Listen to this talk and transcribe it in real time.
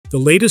The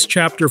latest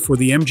chapter for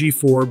the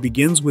MG4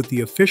 begins with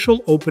the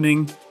official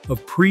opening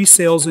of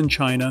pre-sales in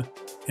China,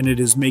 and it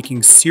is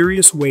making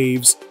serious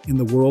waves in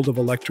the world of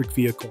electric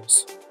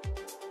vehicles.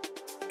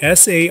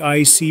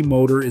 SAIC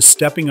Motor is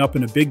stepping up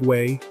in a big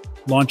way,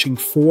 launching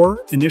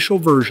 4 initial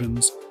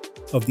versions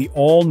of the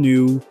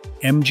all-new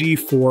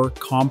MG4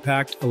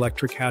 compact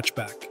electric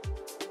hatchback.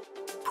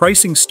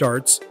 Pricing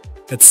starts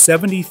at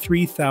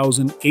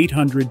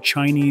 73,800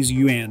 Chinese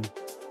Yuan,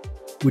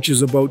 which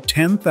is about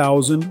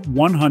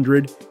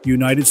 10,100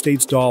 United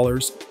States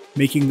dollars,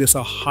 making this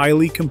a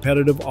highly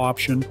competitive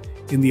option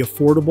in the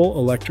affordable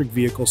electric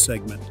vehicle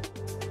segment.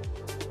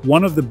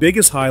 One of the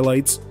biggest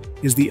highlights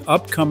is the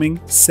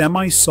upcoming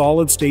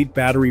semi-solid-state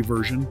battery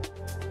version,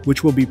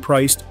 which will be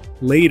priced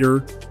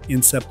later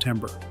in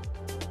September.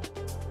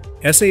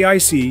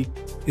 SAIC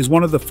is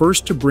one of the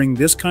first to bring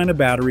this kind of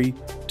battery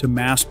to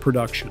mass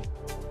production.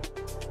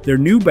 Their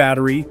new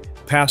battery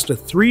passed a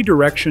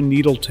 3-direction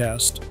needle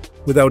test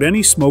without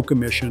any smoke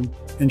emission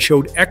and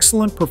showed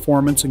excellent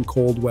performance in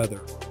cold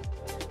weather.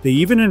 They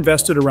even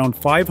invested around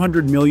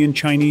 500 million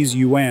Chinese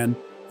yuan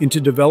into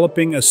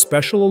developing a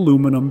special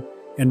aluminum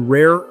and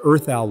rare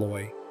earth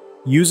alloy,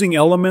 using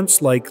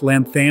elements like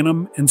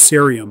lanthanum and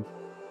cerium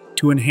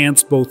to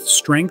enhance both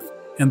strength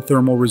and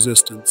thermal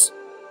resistance.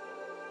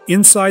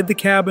 Inside the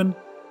cabin,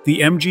 the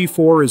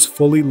MG4 is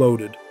fully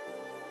loaded.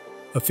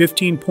 A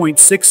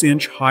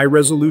 15.6-inch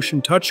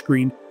high-resolution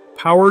touchscreen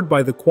powered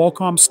by the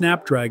Qualcomm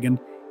Snapdragon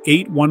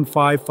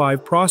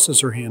 8155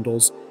 processor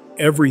handles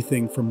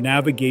everything from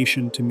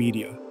navigation to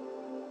media.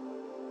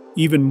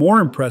 Even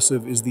more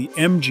impressive is the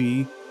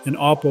MG and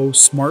Oppo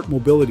smart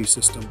mobility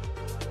system.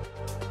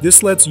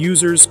 This lets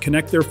users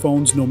connect their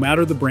phones no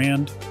matter the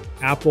brand,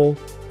 Apple,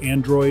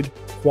 Android,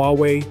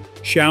 Huawei,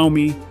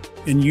 Xiaomi,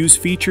 and use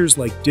features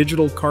like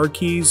digital car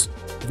keys,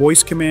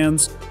 voice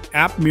commands,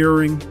 app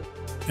mirroring,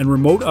 and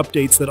remote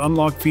updates that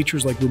unlock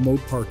features like remote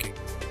parking.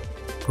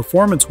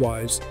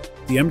 Performance-wise,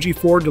 the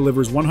MG4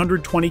 delivers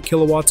 120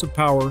 kilowatts of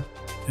power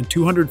and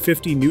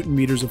 250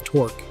 Newton-meters of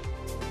torque,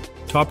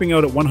 topping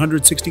out at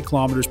 160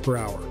 kilometers per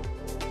hour.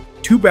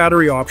 2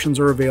 battery options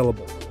are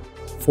available: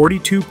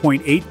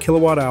 42.8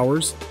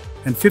 kilowatt-hours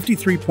and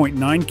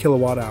 53.9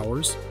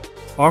 kilowatt-hours,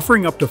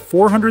 offering up to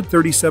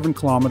 437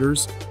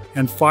 kilometers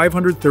and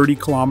 530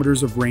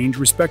 kilometers of range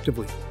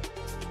respectively.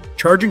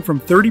 Charging from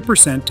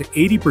 30% to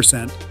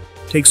 80%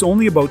 takes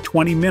only about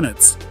 20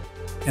 minutes,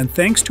 and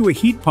thanks to a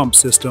heat pump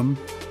system,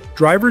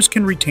 drivers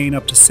can retain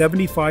up to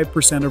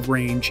 75% of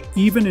range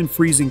even in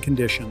freezing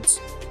conditions.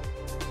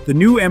 The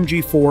new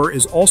MG4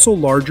 is also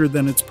larger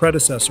than its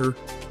predecessor,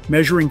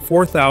 measuring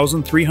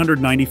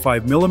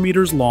 4,395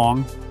 millimeters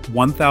long,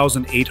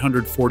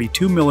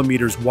 1,842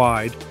 millimeters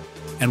wide,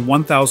 and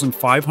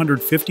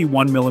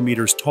 1,551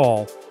 millimeters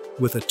tall,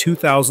 with a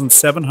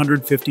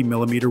 2,750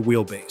 millimeter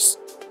wheelbase.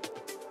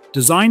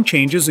 Design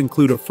changes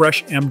include a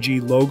fresh MG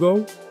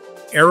logo,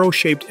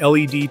 arrow-shaped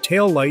LED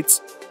tail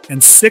lights,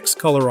 and 6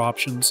 color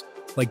options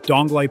like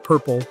Donglai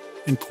Purple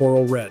and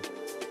Coral Red.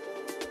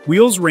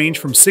 Wheels range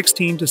from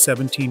 16 to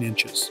 17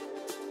 inches.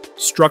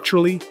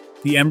 Structurally,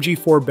 the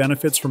MG4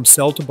 benefits from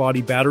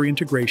cell-to-body battery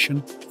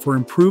integration for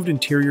improved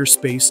interior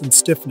space and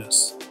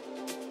stiffness.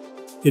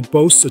 It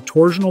boasts a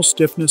torsional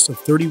stiffness of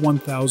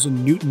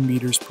 31,000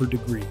 Newton-meters per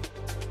degree,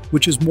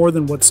 which is more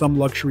than what some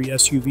luxury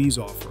SUVs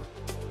offer.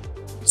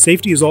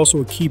 Safety is also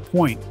a key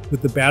point,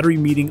 with the battery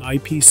meeting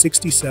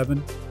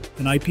IP67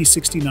 and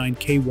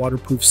IP69K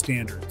waterproof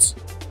standards.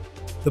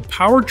 The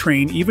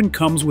powertrain even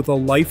comes with a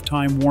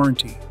lifetime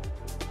warranty.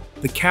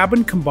 The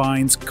cabin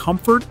combines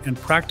comfort and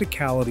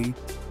practicality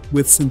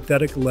with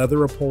synthetic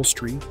leather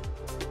upholstery,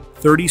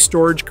 30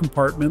 storage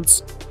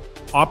compartments,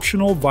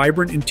 optional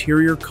vibrant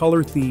interior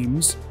color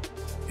themes,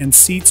 and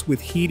seats with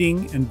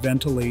heating and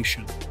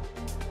ventilation.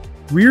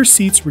 Rear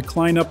seats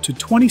recline up to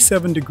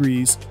 27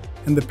 degrees,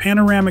 and the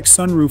panoramic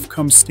sunroof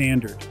comes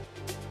standard.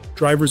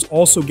 Drivers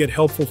also get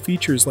helpful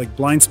features like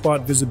blind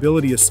spot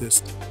visibility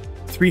assist,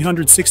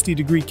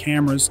 360-degree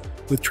cameras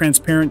with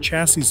transparent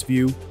chassis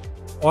view,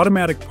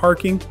 automatic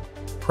parking,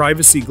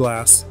 privacy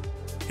glass,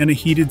 and a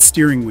heated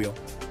steering wheel.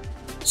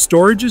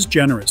 Storage is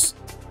generous,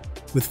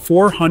 with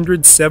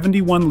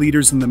 471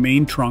 liters in the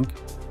main trunk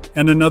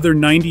and another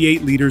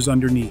 98 liters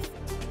underneath.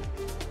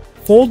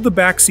 Fold the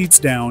back seats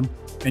down,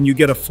 and you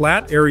get a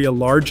flat area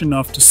large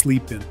enough to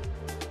sleep in.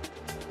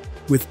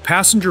 With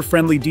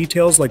passenger-friendly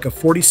details like a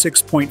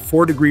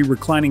 46.4-degree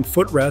reclining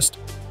footrest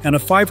and a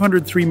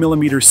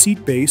 503mm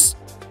seat base,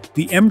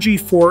 the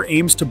MG4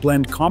 aims to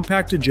blend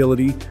compact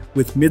agility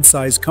with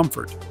mid-size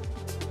comfort.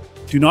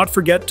 Do not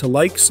forget to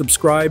like,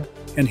 subscribe,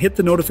 and hit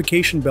the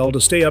notification bell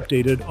to stay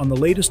updated on the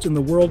latest in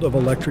the world of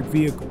electric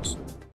vehicles.